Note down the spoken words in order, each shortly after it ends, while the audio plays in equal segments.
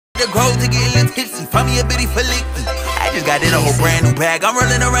The grove to get a little tipsy. Find me a bitty for licky. I just got in a whole brand new bag. I'm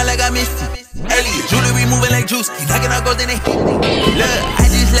rolling around like I missed it. Elliot, jewelry moving like juice. Knocking out gold in it. Look, I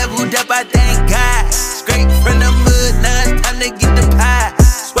just leveled up, I thank God. Straight from the mud, now it's time to get the pie.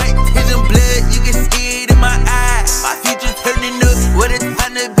 Sweat, tears, and blood, you can see it in my eyes. My future turning up, what it's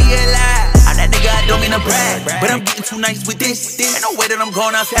time to be alive. I'm that nigga, I don't mean to brag, but I'm getting too nice with this. Ain't no way that I'm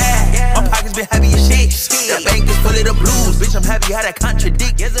going outside. My pockets been heavy as shit. The bank is full of the blues. Bitch, I'm happy how that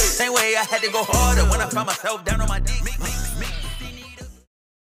contradict. Same way I had to go harder when I found myself down on my dick.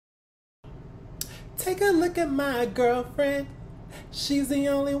 Take a look at my girlfriend. She's the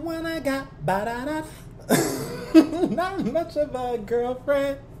only one I got. Ba-da-da-da. Not much of a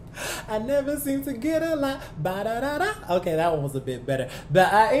girlfriend. I never seem to get a lot. Ba-da-da-da. Okay, that one was a bit better.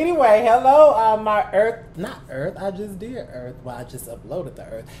 But anyway, hello, my Earth. Not Earth. I just did Earth. Well, I just uploaded the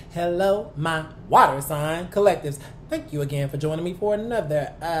Earth. Hello, my water sign collectives. Thank you again for joining me for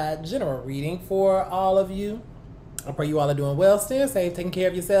another general reading for all of you. I pray you all are doing well, staying safe, taking care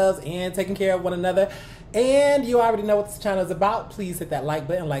of yourselves, and taking care of one another. And you already know what this channel is about. Please hit that like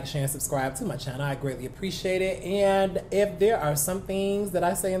button, like, share, and subscribe to my channel. I greatly appreciate it. And if there are some things that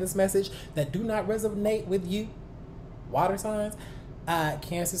I say in this message that do not resonate with you, water signs,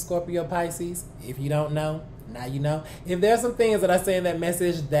 Cancer, Scorpio, Pisces, if you don't know, now you know. If there are some things that I say in that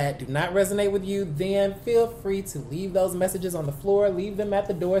message that do not resonate with you, then feel free to leave those messages on the floor. Leave them at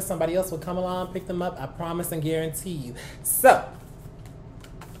the door. Somebody else will come along, pick them up. I promise and guarantee you. So,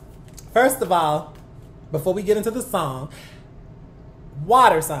 first of all, before we get into the song,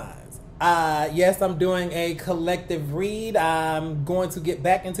 water signs. Yes, I'm doing a collective read. I'm going to get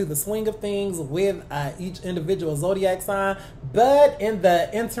back into the swing of things with each individual zodiac sign. But in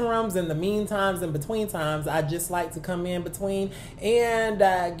the interims, in the meantimes, in between times, I just like to come in between and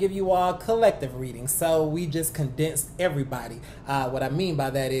give you all collective readings. So we just condensed everybody. What I mean by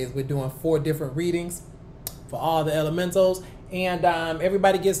that is we're doing 4 different readings for all the elementals. And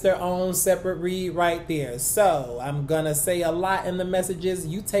everybody gets their own separate read right there. So I'm going to say a lot in the messages.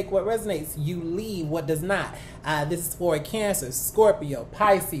 You take what resonates. You leave what does not. This is for Cancer, Scorpio,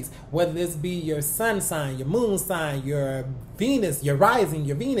 Pisces, whether this be your sun sign, your moon sign, your Venus, your rising,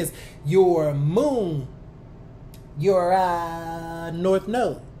 your Venus, your moon, your north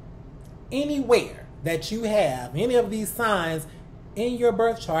node. Anywhere that you have any of these signs in your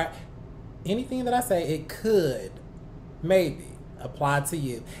birth chart, anything that I say, it could maybe apply to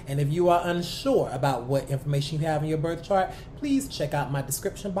you. And if you are unsure about what information you have in your birth chart, please check out my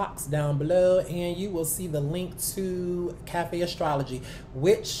description box down below and you will see the link to Cafe Astrology,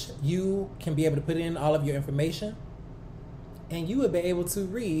 which you can be able to put in all of your information and you will be able to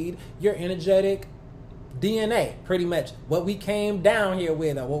read your energetic DNA, pretty much what we came down here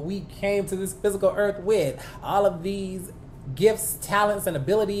with, or what we came to this physical earth with. All of these gifts, talents, and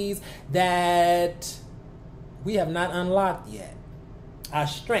abilities that we have not unlocked yet. Our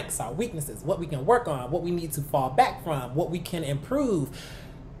strengths, our weaknesses, what we can work on, what we need to fall back from, what we can improve.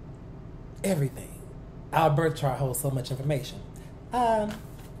 Everything. Our birth chart holds so much information.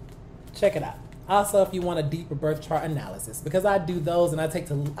 Check it out. Also, if you want a deeper birth chart analysis, because I do those and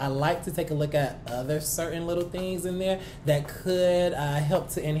I like to take a look at other certain little things in there that could help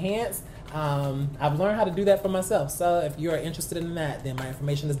to enhance. I've learned how to do that for myself. So if you're interested in that, then my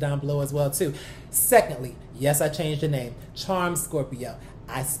information is down below as well too. Secondly, yes, I changed the name. Charm Scorpio.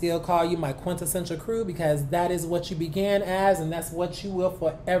 I still call you my quintessential crew because that is what you began as and that's what you will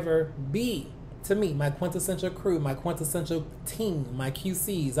forever be to me. My quintessential crew, my quintessential team, my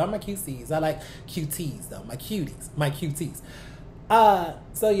QCs. I'm my QCs. I like QTs though. My cuties. My QTs.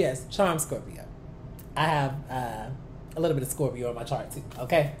 So yes, Charm Scorpio. I have a little bit of Scorpio on my chart too.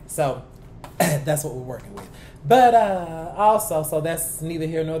 Okay, so that's what we're working with. But also, so that's neither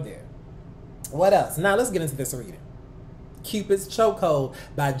here nor there. What else? Now let's get into this reading. Cupid's Chokehold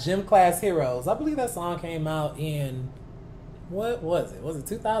by Gym Class Heroes. I believe that song came out in, what was it? Was it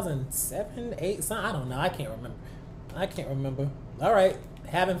 2007, 8? Something? I don't know. I can't remember. All right.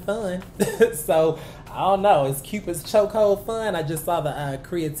 Having fun. So I don't know. Is Cupid's Chokehold fun? I just saw the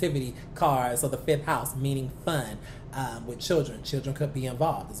creativity card. So the 5th house, meaning fun with children. Children could be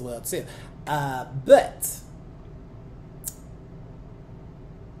involved as well too. But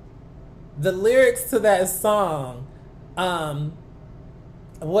the lyrics to that song,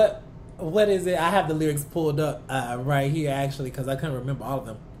 what is it? I have the lyrics pulled up right here actually because I couldn't remember all of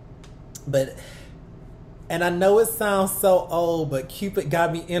them. But and I know it sounds so old, but Cupid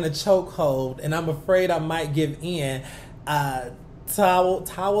got me in a chokehold, and I'm afraid I might give in.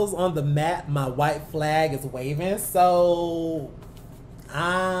 Towels on the mat, my white flag is waving. So,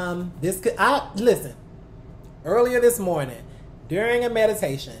 listen. Earlier this morning, during a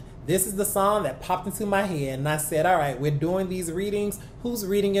meditation, This is the song that popped into my head, and I said, all right, we're doing these readings. Whose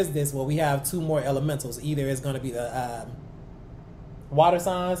reading is this? Well, we have two more elementals. Either it's going to be the water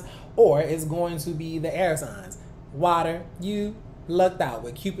signs, or it's going to be the air signs. Water, you lucked out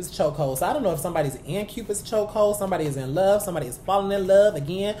with Cupid's chokehold. So I don't know if somebody's in Cupid's chokehold, somebody is in love, somebody is falling in love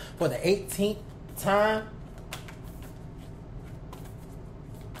again for the 18th time.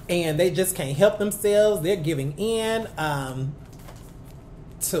 And they just can't help themselves. They're giving in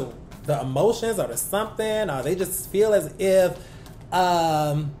to the emotions or to something, or they just feel as if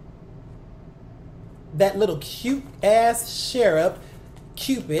that little cute ass sheriff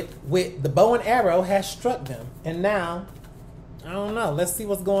Cupid with the bow and arrow has struck them. And now, I don't know. Let's see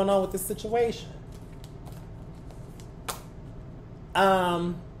what's going on with this situation.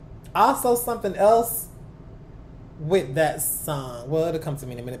 Also, something else with that song. Well, it'll come to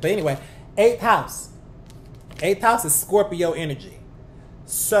me in a minute. But anyway, 8th house. 8th house is Scorpio energy.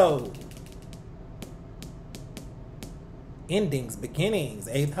 So, endings, beginnings,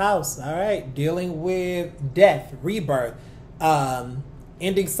 8th house. All right. Dealing with death, rebirth,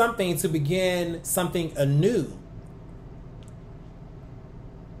 ending something to begin something anew.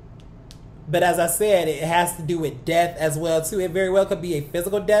 But as I said, it has to do with death as well, too. It very well could be a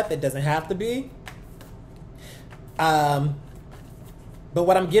physical death. It doesn't have to be. But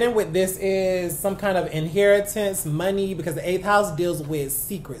what I'm getting with this is some kind of inheritance, money, because the 8th house deals with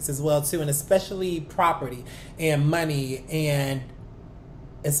secrets as well, too, and especially property and money, and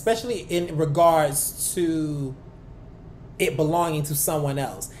especially in regards to it belonging to someone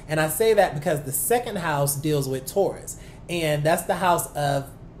else. And I say that because the 2nd house deals with Taurus, and that's the house of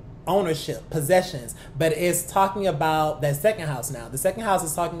ownership, possessions, but it's talking about that 2nd house now. The 2nd house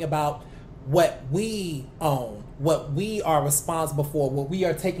is talking about what we own, what we are responsible for, what we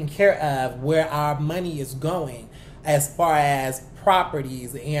are taking care of, where our money is going as far as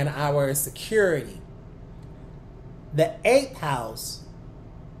properties and our security. The 8th house,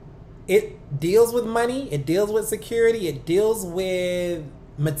 it deals with money, it deals with security, it deals with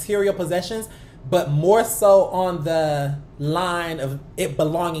material possessions, but more so on the line of it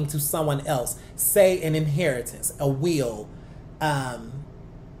belonging to someone else. Say an inheritance, a will.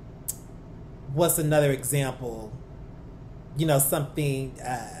 What's another example? You know, something,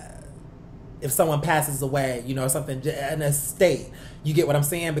 if someone passes away, you know, something, an estate. You get what I'm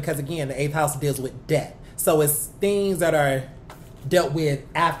saying? Because again, the 8th house deals with death. So it's things that are dealt with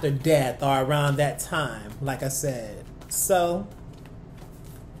after death or around that time, like I said. So,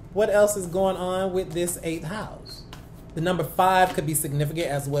 what else is going on with this 8th house? The number 5 could be significant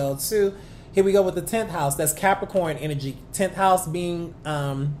as well, too. Here we go with the 10th house. That's Capricorn energy. 10th house being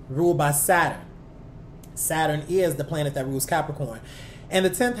ruled by Saturn. Saturn is the planet that rules Capricorn. And the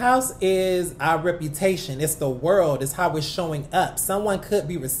 10th house is our reputation. It's the world. It's how we're showing up. Someone could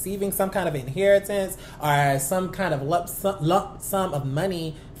be receiving some kind of inheritance or some kind of lump sum of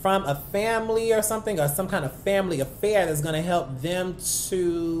money from a family or something, or some kind of family affair that's going to help them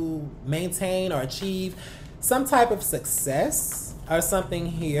to maintain or achieve some type of success or something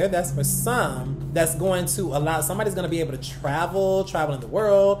here. That's for some. That's going to allow, somebody's going to be able to travel in the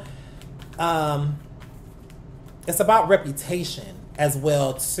world. It's about reputation as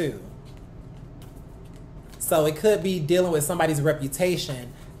well, too. So it could be dealing with somebody's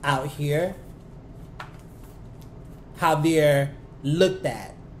reputation out here, how they're looked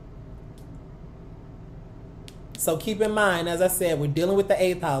at. So keep in mind, as I said, we're dealing with the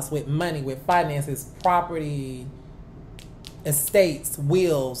 8th house, with money, with finances, property, estates,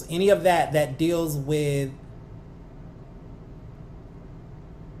 wills, any of that that deals with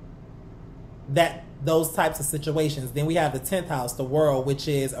those types of situations. Then we have the 10th house, the world, which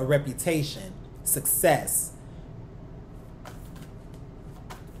is a reputation, success.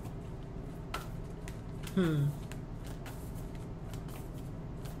 The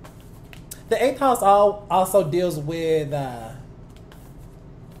 8th house also deals with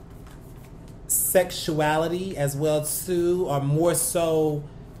sexuality as well too, or more so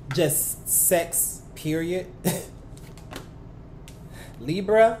just sex, period.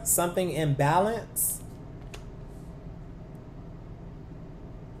 Libra, something in balance.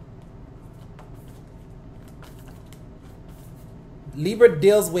 Libra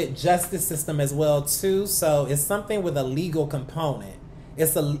deals with justice system as well too, so it's something with a legal component.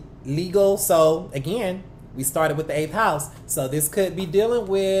 It's a legal, so again, we started with the 8th house. So this could be dealing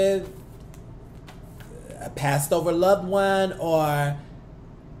with a passed over loved one or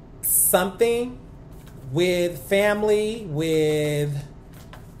something with family, with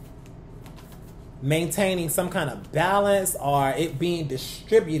maintaining some kind of balance or it being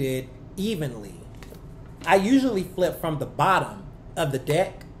distributed evenly. I usually flip from the bottom of the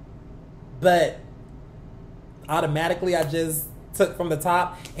deck but automatically I just took from the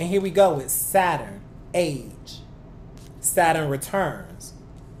top. And here we go with Saturn, age. Saturn returns.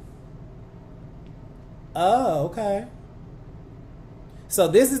 Oh, okay. So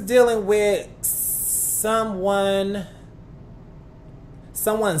this is dealing with someone's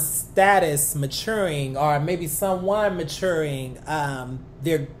status maturing, or maybe someone maturing.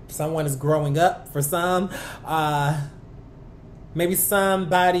 Someone is growing up for some. Maybe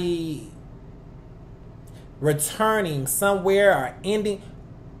somebody returning somewhere or ending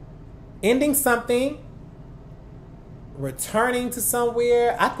something, returning to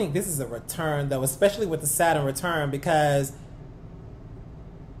somewhere. I think this is a return though, especially with the Saturn return, because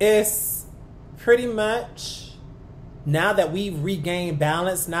it's pretty much now that we've regained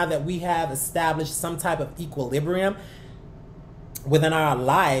balance, now that we have established some type of equilibrium within our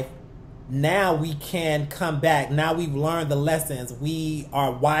life, now we can come back. Now we've learned the lessons. We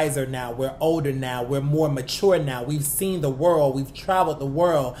are wiser now. We're older now. We're more mature now. We've seen the world. We've traveled the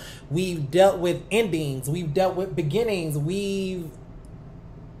world. We've dealt with endings. We've dealt with beginnings. We've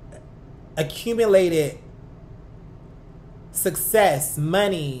accumulated success,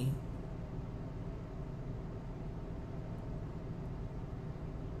 money.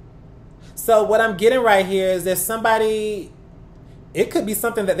 So what I'm getting right here is there's somebody, it could be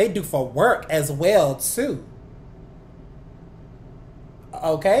something that they do for work as well too.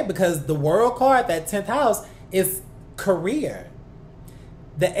 Okay, because the world card, that 10th house, is career.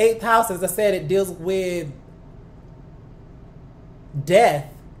 The 8th house, as I said, it deals with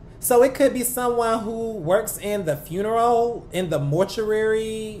death. So it could be someone who works in the funeral, in the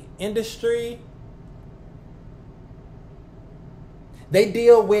mortuary industry. They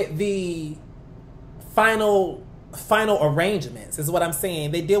deal with the final arrangements, is what I'm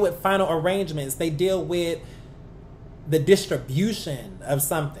saying. They deal with final arrangements. They deal with the distribution of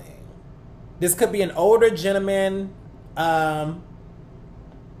something. This could be an older gentleman,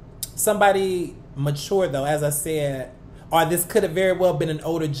 somebody mature though, as I said, or this could have very well been an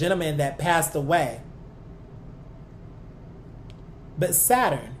older gentleman that passed away. But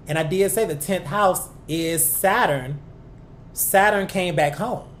Saturn, and I did say the 10th house is Saturn. Saturn came back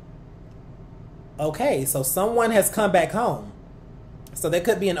home. Okay, so someone has come back home. So there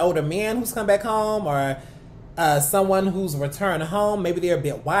could be an older man who's come back home, or someone who's returned home. Maybe they're a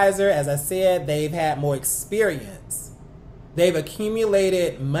bit wiser. As I said, they've had more experience. They've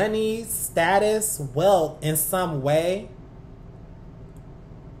accumulated money, status, wealth in some way.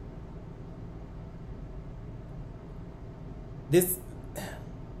 This,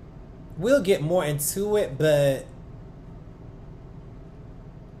 we'll get more into it, but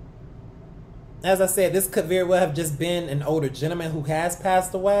as I said, this could very well have just been an older gentleman who has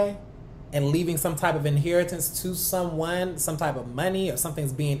passed away and leaving some type of inheritance to someone, some type of money, or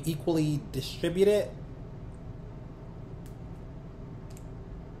something's being equally distributed.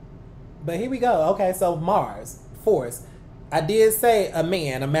 But here we go. Okay, so Mars, force. I did say a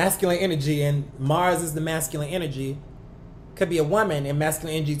man, a masculine energy, and Mars is the masculine energy. Could be a woman in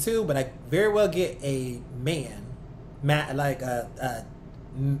masculine energy too, but I very well get a man, like a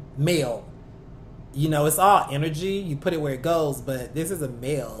male. You know, it's all energy. You put it where it goes, but this is a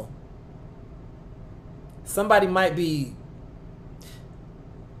male. Somebody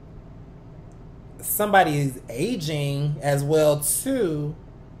is aging as well too.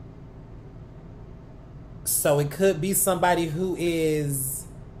 So it could be somebody who is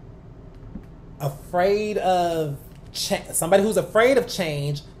afraid of somebody who's afraid of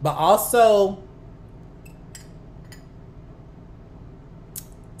change, but also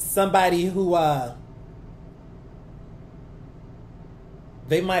somebody who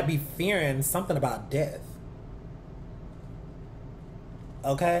they might be fearing something about death.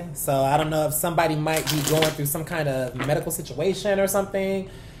 Okay, so I don't know if somebody might be going through some kind of medical situation or something.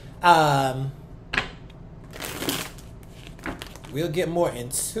 We'll get more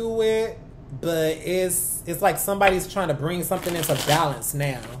into it, but it's like somebody's trying to bring something into balance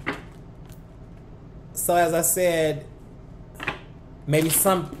now. So as I said, maybe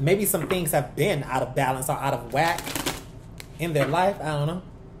some things have been out of balance or out of whack in their life. I don't know,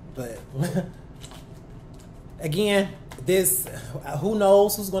 but again, this, who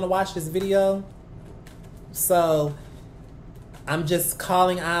knows who's going to watch this video. So I'm just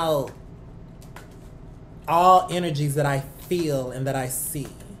calling out all energies that I feel and that I see.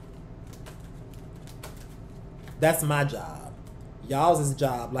 That's my job. Y'all's is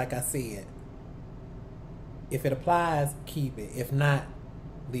job, like I said. If it applies, keep it. If not,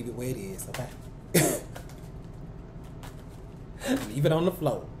 leave it where it is, okay? Leave it on the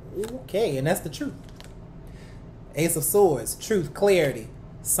floor. Okay, and that's the truth. Ace of Swords, truth, clarity.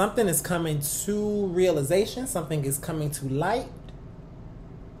 Something is coming to realization. Something is coming to light.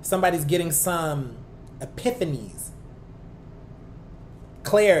 Somebody's getting some epiphanies,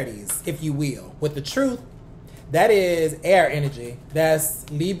 clarities, if you will, with the truth. That is air energy. That's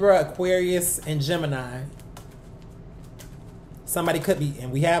Libra, Aquarius, and Gemini. Somebody could be,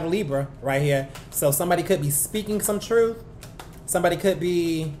 and we have Libra right here. So somebody could be speaking some truth. Somebody could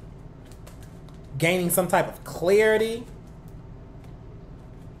be gaining some type of clarity.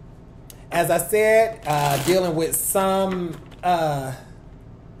 As I said, dealing with some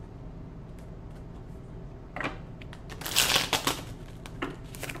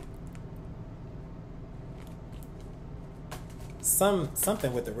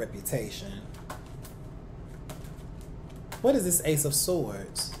something with the reputation. What is this Ace of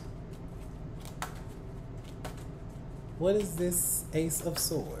Swords? What is this Ace of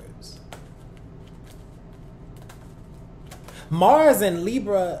Swords? Mars and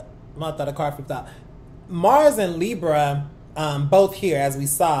Libra. I thought a card flipped out. Mars and Libra, both here, as we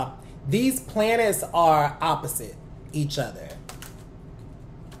saw, these planets are opposite each other.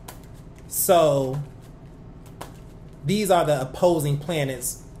 So these are the opposing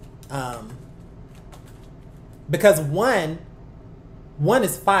planets, because one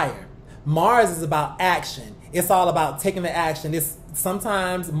is fire. Mars is about action. It's all about taking the action.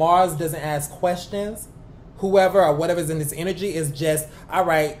 Sometimes Mars doesn't ask questions. Whoever or whatever's in this energy is just, all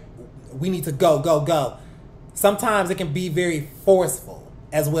right, we need to go, go, go. Sometimes it can be very forceful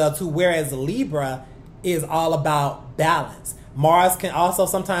as well too, whereas Libra is all about balance. Mars can also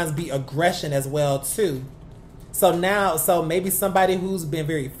sometimes be aggression as well too. So maybe somebody who's been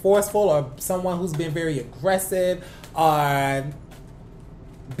very forceful, or someone who's been very aggressive, or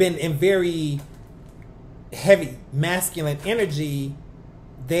been in very heavy masculine energy,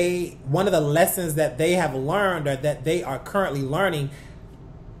 one of the lessons that they have learned, or that they are currently learning,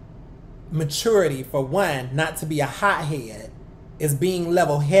 maturity for one, not to be a hothead, is being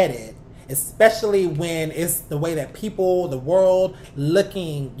level-headed, especially when it's the way that people, the world,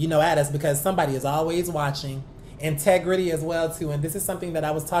 looking, at us, because somebody is always watching. Integrity as well too, and this is something that I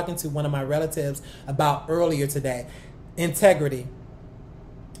was talking to one of my relatives about earlier today. Integrity.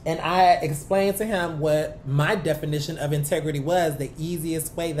 And I explained to him what my definition of integrity was. The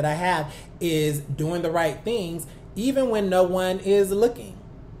easiest way that I have is doing the right things even when no one is looking.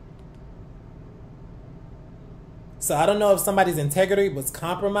 So I don't know if somebody's integrity was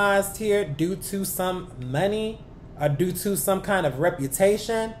compromised here due to some money or due to some kind of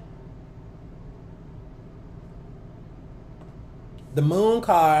reputation. The Moon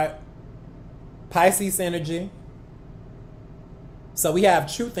card, Pisces energy. So we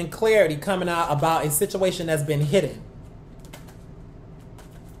have truth and clarity coming out about a situation that's been hidden.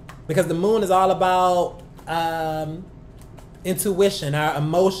 Because the Moon is all about intuition, our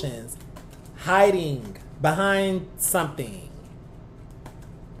emotions, hiding behind something.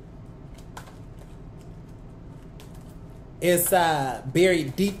 It's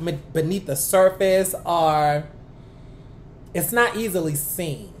buried deep beneath the surface, or it's not easily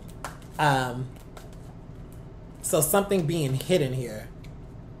seen. So something being hidden here.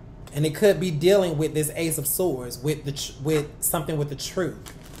 And it could be dealing with this Ace of Swords, with something with the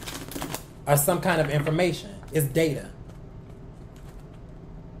truth, or some kind of information. It's data.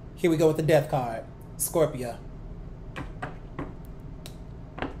 Here we go with the Death card. Scorpio.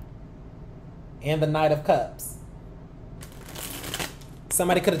 And the Knight of Cups.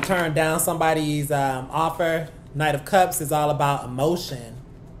 Somebody could have turned down somebody's offer. Knight of Cups is all about emotion.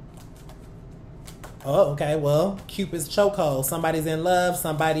 Oh, okay. Well, Cupid's chokehold. Somebody's in love.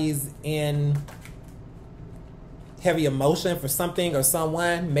 Somebody's in heavy emotion for something or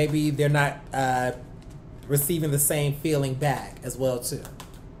someone. Maybe they're not receiving the same feeling back as well too.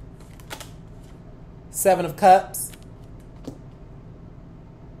 Seven of Cups.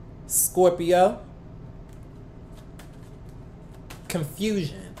 Scorpio.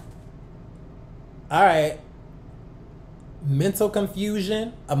 Confusion. All right. Mental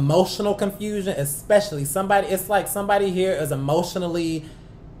confusion, emotional confusion, especially somebody. It's like somebody here is emotionally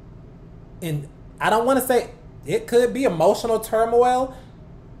in. I don't want to say it could be emotional turmoil,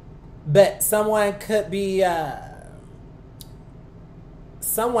 but someone could be.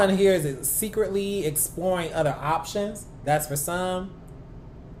 Someone here is secretly exploring other options. That's for some.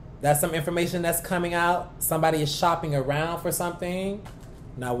 That's some information that's coming out. Somebody is shopping around for something.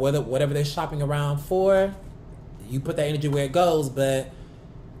 Now, whatever they're shopping around for, you put that energy where it goes, but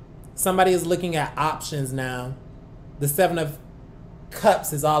somebody is looking at options now. The Seven of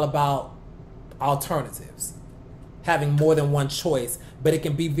Cups is all about alternatives, having more than one choice, but it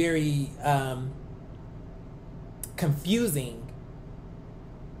can be very confusing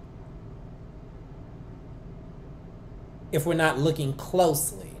if we're not looking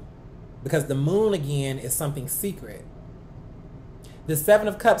closely, because the moon again is something secret. The Seven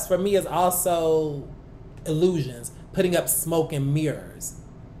of Cups for me is also illusions, putting up smoke and mirrors,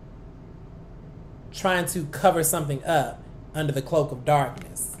 trying to cover something up under the cloak of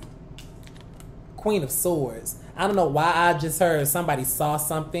darkness. Queen of Swords. I don't know why I just heard somebody saw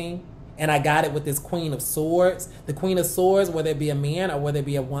something and I got it with this Queen of Swords. The Queen of Swords, whether it be a man or whether it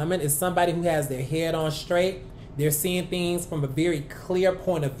be a woman, is somebody who has their head on straight. They're seeing things from a very clear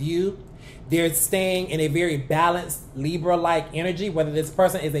point of view. They're staying in a very balanced Libra-like energy, whether this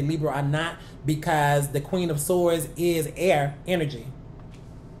person is a Libra or not, because the Queen of Swords is air energy.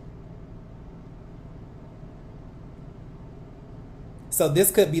 So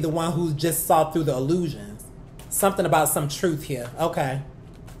this could be the one who just saw through the illusions. Something about some truth here. Okay.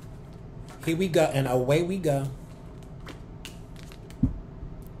 Here we go, and away we go.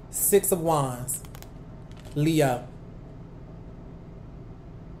 Six of Wands. Leo.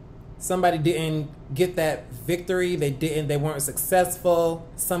 Somebody didn't get that victory. They weren't successful.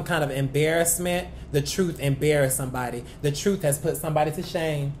 Some kind of embarrassment. The truth embarrassed somebody. The truth has put somebody to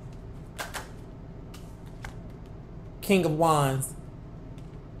shame. King of Wands.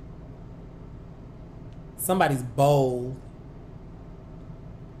 Somebody's bold.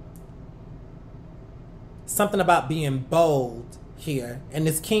 Something about being bold here. And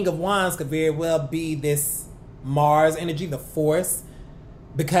this King of Wands could very well be this Mars energy, the force,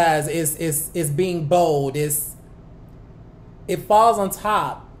 because it's being bold. It falls on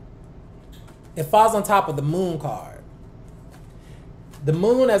top. It falls on top of the moon card. The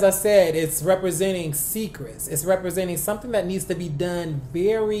moon, as I said, it's representing secrets. It's representing something that needs to be done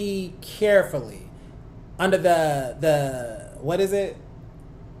very carefully. Under what is it?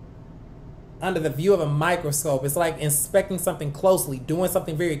 Under the view of a microscope. It's like inspecting something closely, doing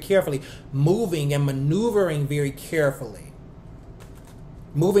something very carefully, moving and maneuvering very carefully.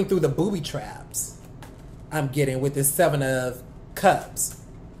 Moving through the booby traps I'm getting with this Seven of Cups.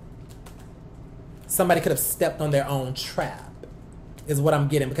 Somebody could have stepped on their own trap, is what I'm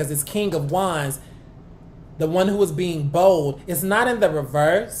getting, because this King of Wands, the one who was being bold, is not in the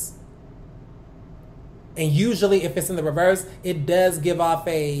reverse. And usually if it's in the reverse, it does give off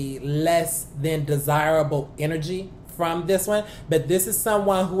a less than desirable energy from this one. But this is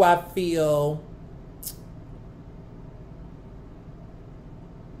someone who I feel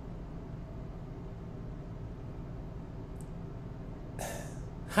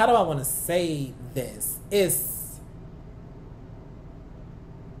how do I want to say this? It's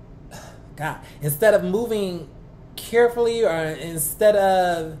God. Instead of moving carefully, or instead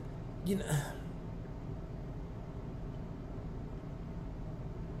of, you know,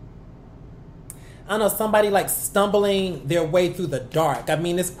 I don't know, somebody like stumbling their way through the dark. I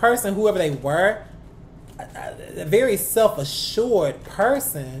mean, this person, whoever they were, a very self-assured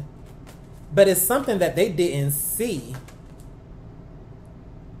person, but it's something that they didn't see.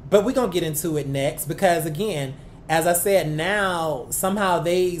 But we're going to get into it next, because again, as I said, now somehow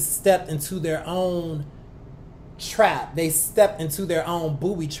they stepped into their own trap. They stepped into their own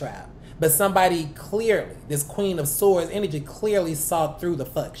booby trap. But somebody clearly, this Queen of Swords energy, clearly saw through the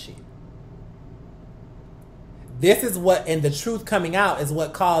fuck shit. This is what, and the truth coming out is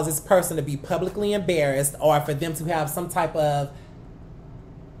what caused this person to be publicly embarrassed, or for them to have some type of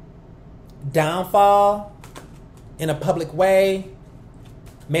downfall in a public way.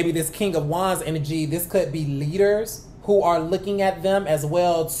 Maybe this King of Wands energy, this could be leaders who are looking at them as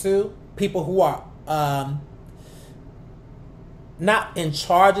well too. People who are not in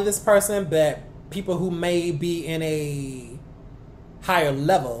charge of this person, but people who may be in a higher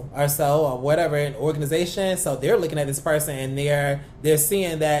level or so, or whatever, an organization. So they're looking at this person and they're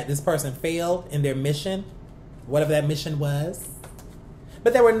seeing that this person failed in their mission, whatever that mission was,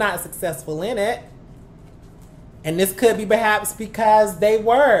 but they were not successful in it. And this could be perhaps because they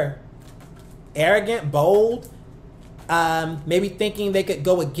were arrogant, bold, maybe thinking they could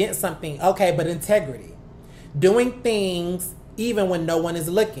go against something. Okay, but integrity, doing things even when no one is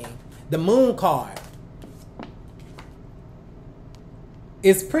looking. The moon card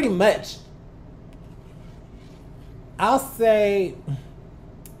is pretty much, I'll say,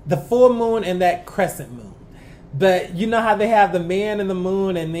 the full moon and that crescent moon. But you know how they have the man in the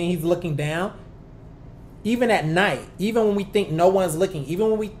moon and then he's looking down? Even at night, even when we think no one's looking,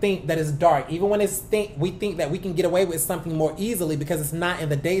 even when we think that it's dark, even when we think that we can get away with something more easily because it's not in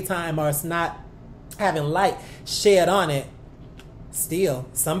the daytime or it's not having light shed on it, still,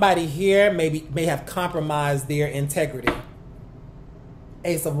 somebody here may have compromised their integrity.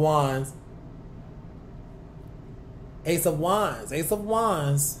 Ace of Wands. Ace of Wands. Ace of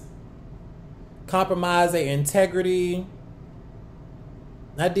Wands. Compromise their integrity.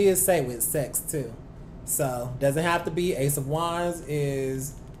 I did say with sex too. So, doesn't have to be. Ace of Wands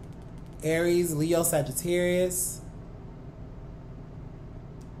is Aries, Leo, Sagittarius.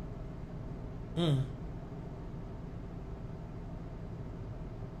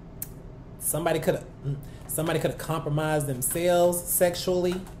 Somebody could have compromised themselves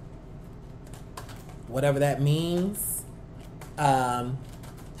sexually, whatever that means.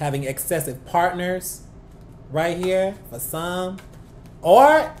 Having excessive partners right here for some.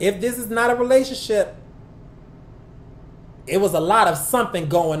 Or if this is not a relationship, it was a lot of something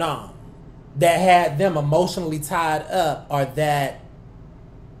going on that had them emotionally tied up, or that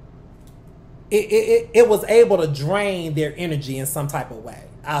it was able to drain their energy in some type of way.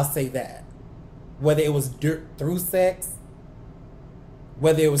 I'll say that. Whether it was through sex,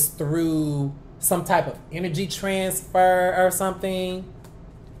 whether it was through some type of energy transfer or something,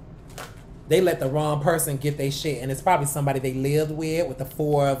 they let the wrong person get their shit. And it's probably somebody they lived with the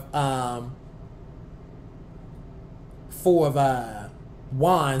four of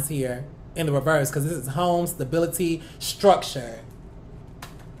wands here in the reverse, because this is home, stability, structure.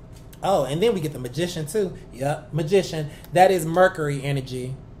 Oh, and then we get the magician too. Yep, magician. That is Mercury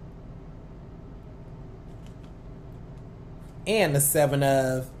energy. And the seven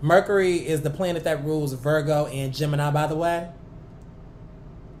of Mercury is the planet that rules Virgo and Gemini, by the way.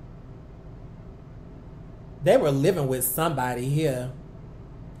 They were living with somebody here.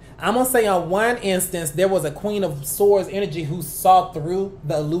 I'm going to say on one instance, there was a Queen of Swords energy who saw through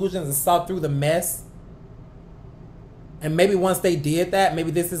the illusions and saw through the mess. And maybe once they did that,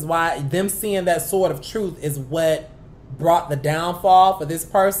 maybe this is why them seeing that sword of truth is what brought the downfall for this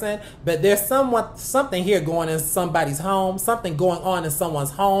person. But there's something here going in somebody's home, something going on in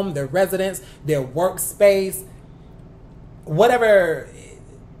someone's home, their residence, their workspace, whatever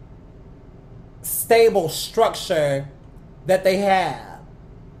stable structure that they have.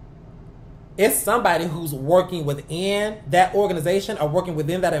 It's somebody who's working within that organization or working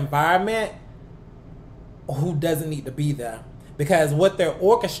within that environment who doesn't need to be there. Because what they're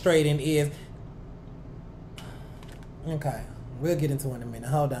orchestrating is... Okay, we'll get into it in a minute.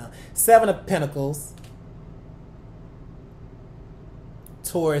 Hold on. Seven of Pentacles.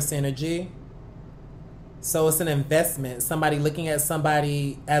 Taurus energy. So it's an investment. Somebody looking at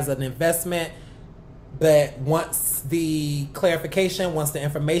somebody as an investment. But once the clarification, once the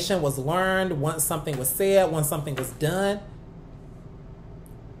information was learned, once something was said, once something was done,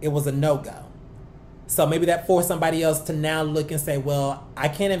 it was a no-go. So maybe that forced somebody else to now look and say, well, I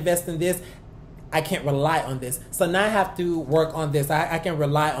can't invest in this. I can't rely on this. So now I have to work on this. I can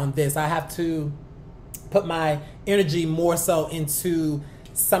rely on this. I have to put my energy more so into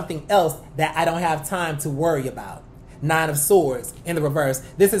something else that I don't have time to worry about. Nine of Swords in the reverse.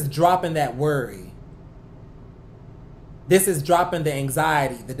 This is dropping that worry. This is dropping the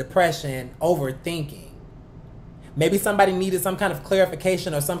anxiety, the depression, overthinking. Maybe somebody needed some kind of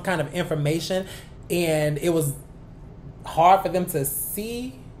clarification or some kind of information, and it was hard for them to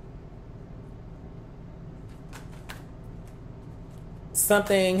see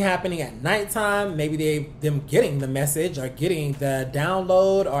something happening at nighttime. Maybe them getting the message or getting the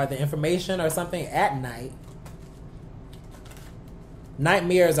download or the information or something at night.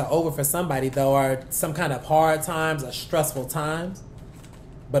 Nightmares are over for somebody, though, or some kind of hard times or stressful times.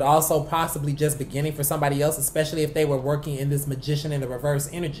 But also possibly just beginning for somebody else, especially if they were working in this magician in the reverse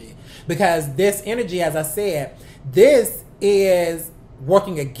energy. Because this energy, as I said, this is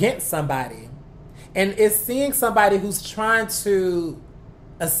working against somebody. And it's seeing somebody who's trying to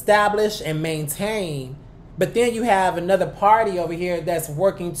establish and maintain. But then you have another party over here that's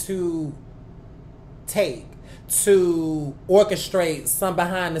working to take, to orchestrate some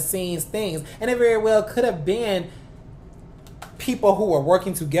behind the scenes things. And it very well could have been people who are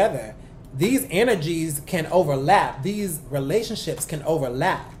working together. These energies can overlap. These relationships can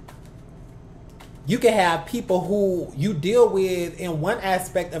overlap. You can have people who you deal with in one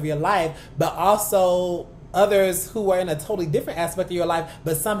aspect of your life, but also others who are in a totally different aspect of your life,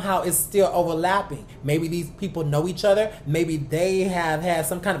 but somehow it's still overlapping. Maybe these people know each other. Maybe they have had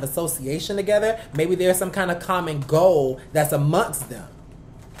some kind of association together. Maybe there's some kind of common goal that's amongst them.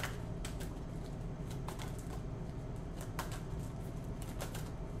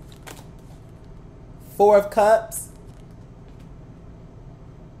 Four of Cups.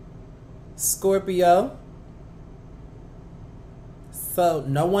 Scorpio. So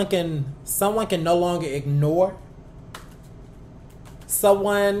someone can no longer ignore.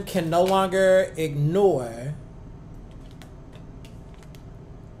 Someone can no longer ignore.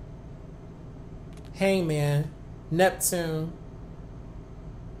 Hangman, Neptune.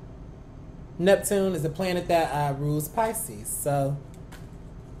 Neptune is a planet that rules Pisces. So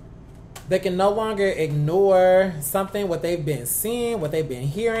They can no longer ignore something, what they've been seeing, what they've been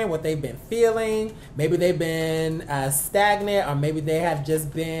hearing, what they've been feeling. Maybe they've been stagnant, or maybe they have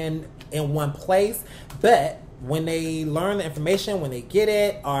just been in one place. But when they learn the information, when they get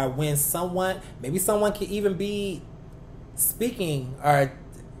it, or when maybe someone can even be speaking or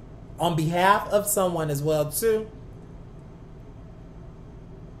on behalf of someone as well too.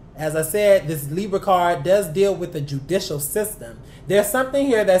 As I said, this Libra card does deal with the judicial system. There's something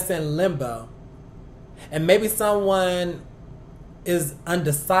here that's in limbo. And maybe someone is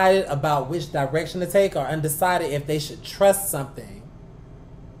undecided about which direction to take, or undecided if they should trust something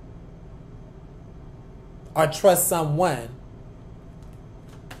or trust someone.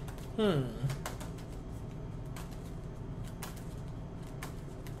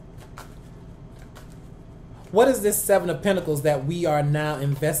 What is this Seven of Pentacles that we are now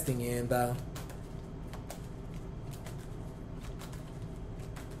investing in, though?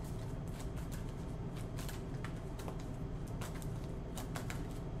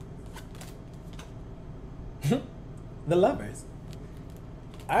 The Lovers.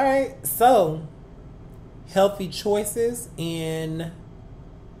 All right, so healthy choices in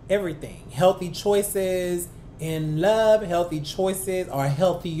everything. Healthy choices in love, healthy choices, or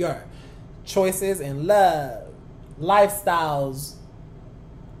healthier choices in love, lifestyles,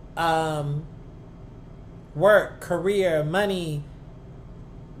 work, career, money,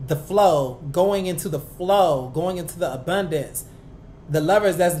 the flow, going into the flow, going into the abundance. The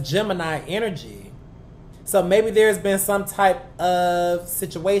Lovers, that's Gemini energy. So maybe there's been some type of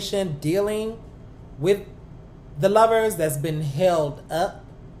situation dealing with the Lovers that's been held up,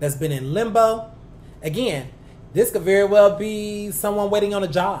 that's been in limbo. Again, this could very well be someone waiting on a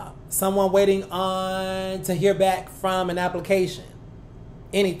job, someone waiting on to hear back from an application,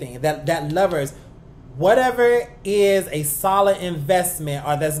 anything. That Lovers, whatever is a solid investment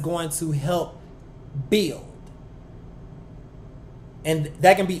or that's going to help build. And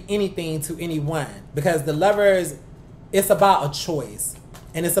that can be anything to anyone, because the Lovers, it's about a choice.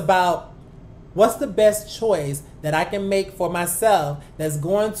 And it's about what's the best choice that I can make for myself that's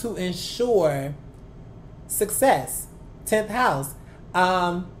going to ensure success. 10th house.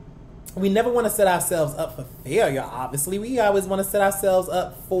 We never want to set ourselves up for failure, obviously. We always want to set ourselves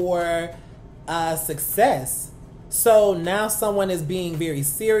up for success. So now someone is being very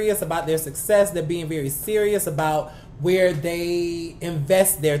serious about their success. They're being very serious about where they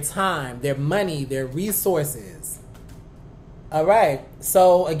invest their time, their money, their resources. All right.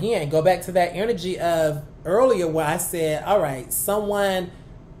 So again, go back to that energy of earlier where I said, all right, someone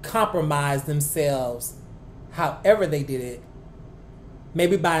compromised themselves however they did it.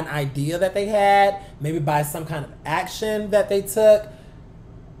 Maybe by an idea that they had, maybe by some kind of action that they took.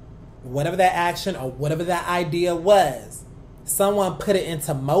 Whatever that action or whatever that idea was, someone put it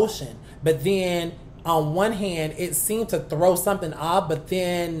into motion. But then on one hand, it seemed to throw something off, but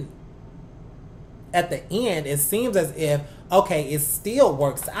then at the end, it seems as if, okay, it still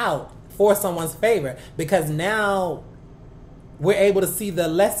works out for someone's favor, because now we're able to see the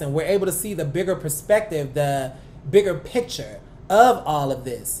lesson. We're able to see the bigger perspective, the bigger picture of all of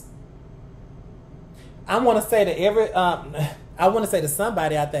this. I want to say to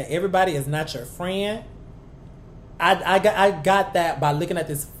somebody out there, everybody is not your friend. I got that by looking at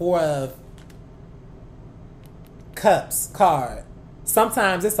this Four of Cups card.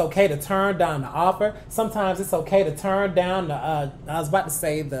 Sometimes it's okay to turn down the offer. Sometimes it's okay to turn down the, I was about to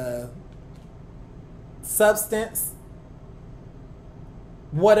say the substance,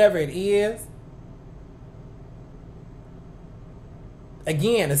 whatever it is.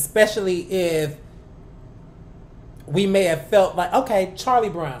 Again, especially if we may have felt like, okay, Charlie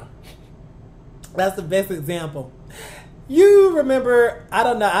Brown. That's the best example. You remember, I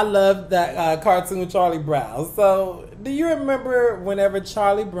don't know, I love that cartoon Charlie Brown. So do you remember whenever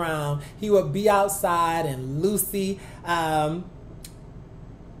Charlie Brown, he would be outside and Lucy,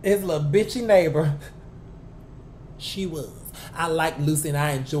 his little bitchy neighbor, she was. I liked Lucy and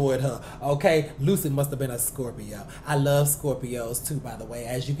I enjoyed her. Okay, Lucy must have been a Scorpio. I love Scorpios too, by the way.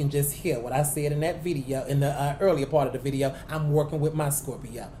 As you can just hear what I said in that video, in the earlier part of the video, I'm working with my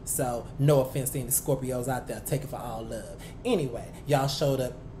Scorpio. So no offense to any Scorpios out there. Take it for all love. Anyway, y'all showed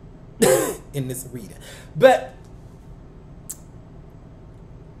up in this reading. But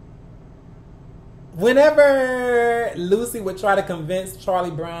whenever Lucy would try to convince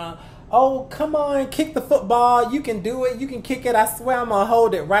Charlie Brown, oh, come on, kick the football. You can do it. You can kick it. I swear I'm going to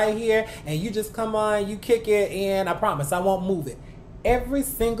hold it right here. And you just come on, you kick it, and I promise I won't move it. Every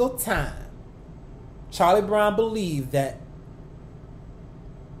single time, Charlie Brown believed that.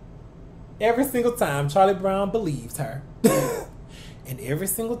 Every single time, Charlie Brown believed her. And every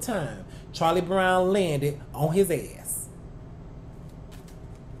single time, Charlie Brown landed on his ass.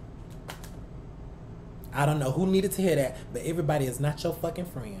 I don't know who needed to hear that, but everybody is not your fucking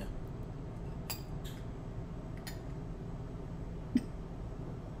friend.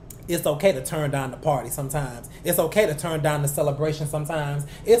 It's okay to turn down the party sometimes. It's okay to turn down the celebration sometimes.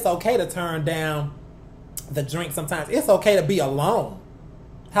 It's okay to turn down the drink sometimes. It's okay to be alone.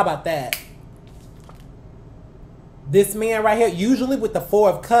 How about that? This man right here, usually with the Four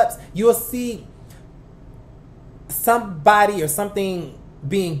of Cups, you'll see somebody or something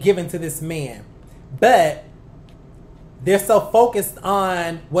being given to this man. But they're so focused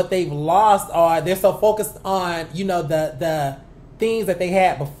on what they've lost, or they're so focused on, you know, the things that they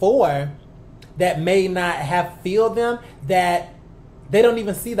had before that may not have filled them, that they don't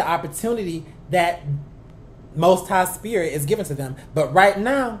even see the opportunity that Most High Spirit is given to them. But right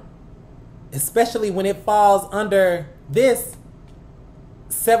now, especially when it falls under this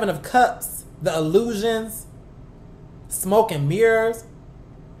Seven of Cups, the illusions, smoke and mirrors,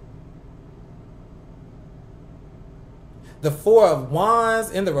 the Four of Wands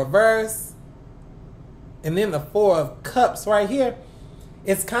in the reverse, and then the Four of Cups right here,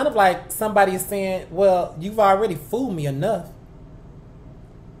 it's kind of like somebody is saying, well, you've already fooled me enough.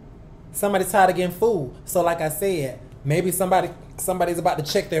 Somebody's tired of getting fooled. So like I said, maybe somebody's about to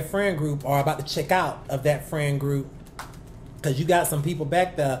check their friend group or about to check out of that friend group, because you got some people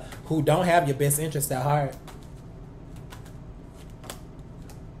back there who don't have your best interest at heart.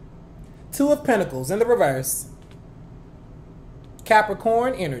 Two of Pentacles in the reverse.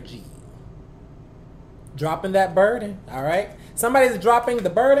 Capricorn energy. Dropping that burden, all right? Somebody's dropping the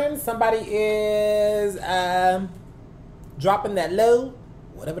burden. Somebody is dropping that load,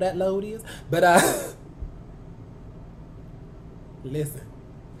 whatever that load is. But listen,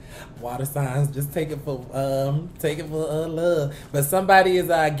 water signs, just take it for love. But somebody is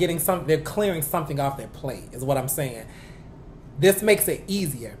getting something. They're clearing something off their plate, is what I'm saying. This makes it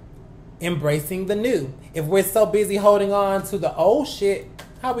easier. Embracing the new. If we're so busy holding on to the old shit,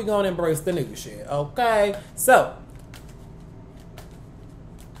 how we gonna embrace the new shit? Okay, so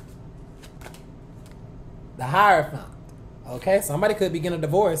the Hierophant. Okay, somebody could be getting a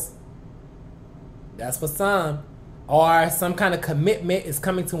divorce. That's for some. Or some kind of commitment is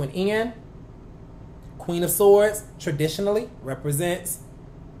coming to an end. Queen of Swords traditionally represents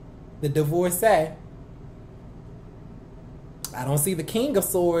the divorcee. I don't see the King of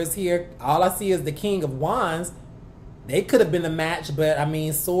Swords here. All I see is the King of Wands. They could have been a match, but I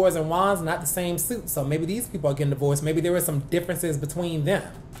mean, swords and wands, not the same suit. So maybe these people are getting divorced. Maybe there were some differences between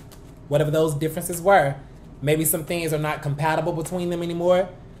them. Whatever those differences were. Maybe some things are not compatible between them anymore.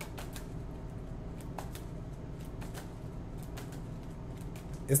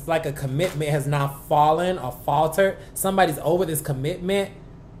 It's like a commitment has now fallen or faltered. Somebody's over this commitment.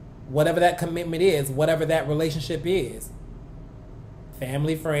 Whatever that commitment is, whatever that relationship is.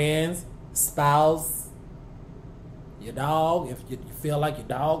 Family, friends, spouse, your dog, if you feel like your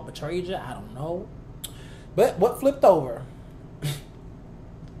dog betrayed you, I don't know. But what flipped over?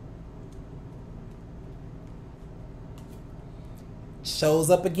 Shows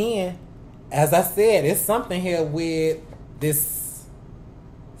up again. As I said, it's something here with this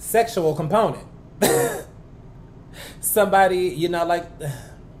sexual component. Somebody, you know, like,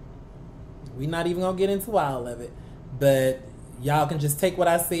 we're not even gonna get into all of it, but y'all can just take what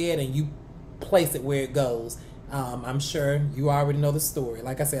I said and you place it where it goes. I'm sure you already know the story.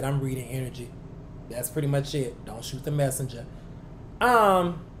 Like I said, I'm reading energy. That's pretty much it. Don't shoot the messenger.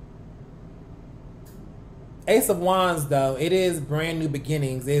 Ace of Wands, though, it is brand new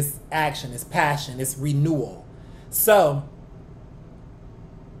beginnings. It's action, it's passion, it's renewal. So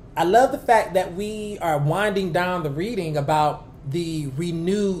I love the fact that we are winding down the reading about the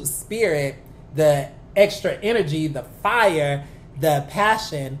renewed spirit, the extra energy, the fire, the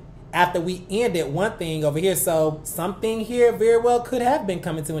passion, after we ended one thing over here. So something here very well could have been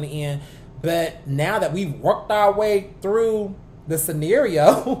coming to an end. But now that we've worked our way through the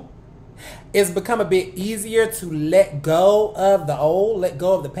scenario, it's become a bit easier to let go of the old, let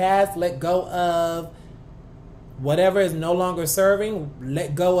go of the past, let go of whatever is no longer serving,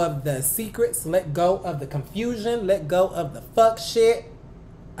 let go of the secrets, let go of the confusion, let go of the fuck shit.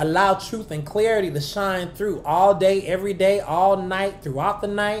 Allow truth and clarity to shine through all day, every day, all night, throughout the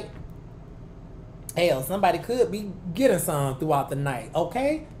night. Hell, somebody could be getting some throughout the night,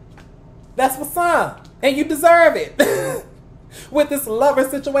 okay? That's for some, and you deserve it. With this lover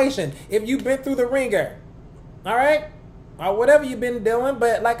situation, if you've been through the ringer, all right? Or whatever you've been doing,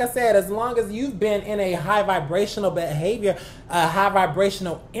 but like I said, as long as you've been in a high vibrational behavior, a high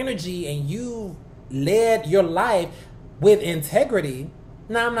vibrational energy, and you led your life with integrity,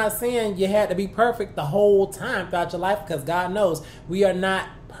 Now, I'm not saying you had to be perfect the whole time throughout your life, because God knows we are not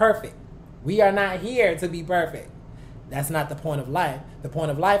perfect. We are not here to be perfect. That's not the point of life. The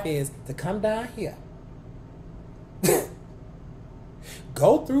point of life is to come down here,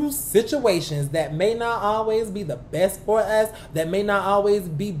 go through situations that may not always be the best for us, that may not always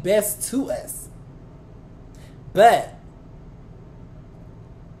be best to us. But,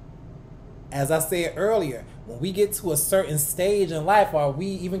 as I said earlier, when we get to a certain stage in life, or we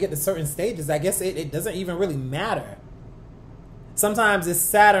even get to certain stages, I guess it doesn't even really matter. Sometimes it's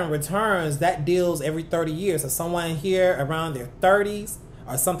Saturn returns that deals every 30 years. So someone here around their 30s,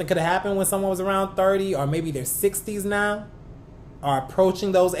 or something could have happened when someone was around 30, or maybe their 60s now, are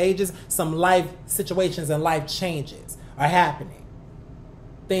approaching those ages. Some life situations and life changes are happening.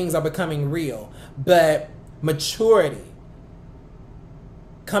 Things are becoming real. But maturity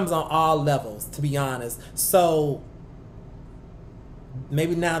comes on all levels, to be honest. So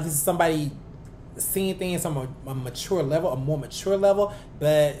maybe now this is somebody seeing things from a mature level, a more mature level,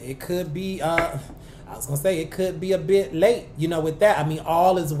 but it could be I was gonna say it could be a bit late, with that. I mean,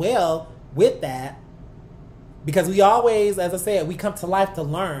 all is well with that, because we always, as I said, we come to life to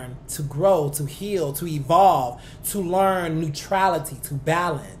learn, to grow, to heal, to evolve, to learn neutrality, to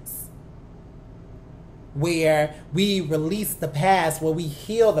balance, where we release the past, where we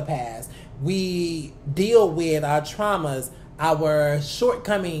heal the past, we deal with our traumas, our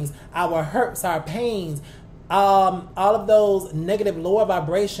shortcomings, our hurts, our pains, all of those negative lower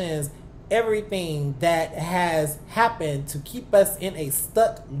vibrations, everything that has happened to keep us in a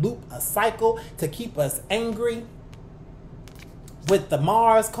stuck loop, a cycle, to keep us angry with the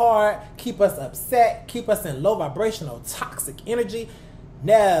Mars card, keep us upset, keep us in low vibrational toxic energy.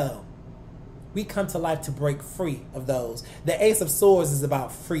 No, we come to life to break free of those. The Ace of Swords is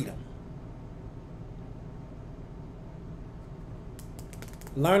about freedom.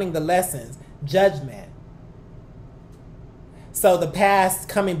 Learning the lessons, judgment. So the past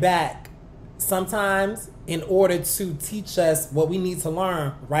coming back sometimes in order to teach us what we need to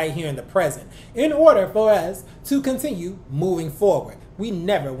learn right here in the present, in order for us to continue moving forward. We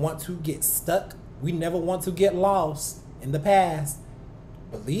never want to get stuck. We never want to get lost in the past.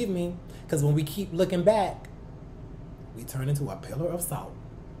 Believe me, because when we keep looking back, we turn into a pillar of salt.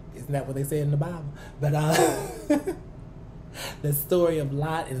 Isn't that what they say in the Bible? But the story of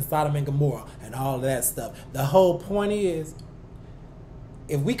Lot and Sodom and Gomorrah and all of that stuff. The whole point is,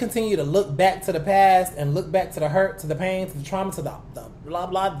 if we continue to look back to the past and look back to the hurt, to the pain, to the trauma, to the blah,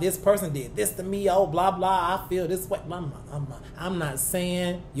 blah, this person did this to me, oh, blah, blah, I feel this way. I'm not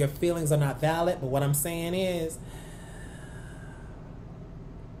saying your feelings are not valid, but what I'm saying is,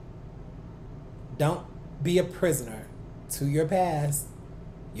 don't be a prisoner to your past.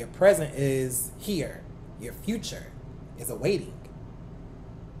 Your present is here. Your future is awaiting.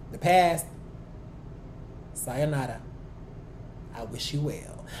 The past, sayonara. I wish you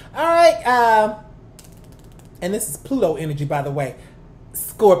well. All right. And this is Pluto energy, by the way.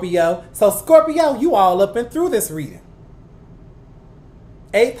 Scorpio. So Scorpio, you all up and through this reading.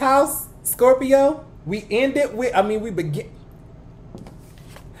 8th house, Scorpio. We end it with, we begin.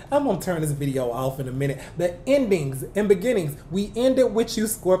 I'm going to turn this video off in a minute. The endings and beginnings. We end it with you,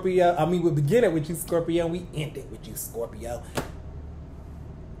 Scorpio. We begin it with you, Scorpio. And we end it with you, Scorpio.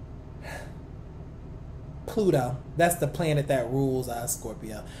 Pluto. That's the planet that rules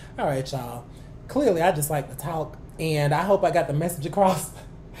Scorpio. All right, y'all. Clearly, I just like to talk. And I hope I got the message across.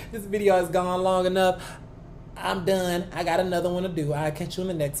 This video has gone long enough. I'm done. I got another one to do. I'll catch you in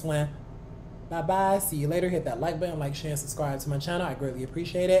the next one. Bye-bye. See you later. Hit that like button, like, share, and subscribe to my channel. I greatly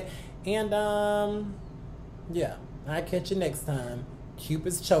appreciate it. And, yeah. I'll catch you next time.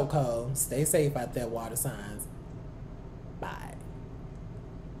 Cupid's chokehold. Stay safe out there, water signs. Bye.